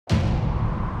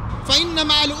فَإِنَّ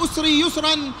مَعَ الْأُسْرِ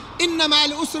يُسْرًا إِنَّ مَعَ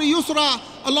الْأُسْرِ يُسْرًا.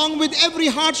 Along with every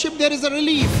hardship there is a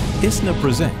relief. ISNA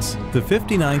presents the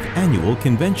 59th Annual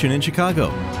Convention in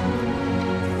Chicago.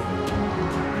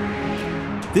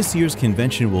 This year's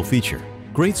convention will feature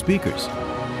great speakers.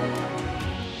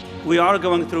 We are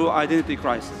going through identity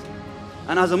crisis.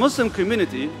 And as a Muslim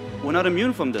community, we're not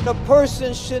immune from this. A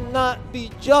person should not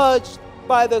be judged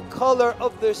by the color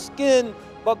of their skin,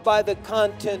 but by the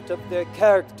content of their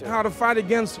character. How to fight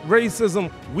against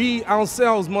racism. We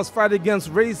ourselves must fight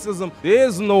against racism. There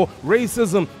is no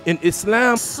racism in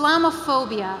Islam.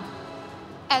 Islamophobia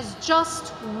as just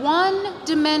one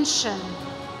dimension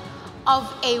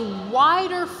of a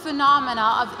wider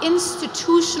phenomena of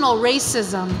institutional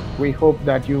racism. We hope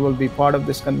that you will be part of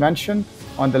this convention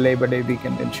on the Labor Day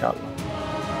weekend, inshallah.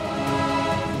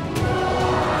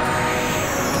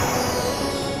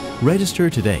 Register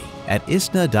today at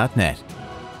ISNA.net.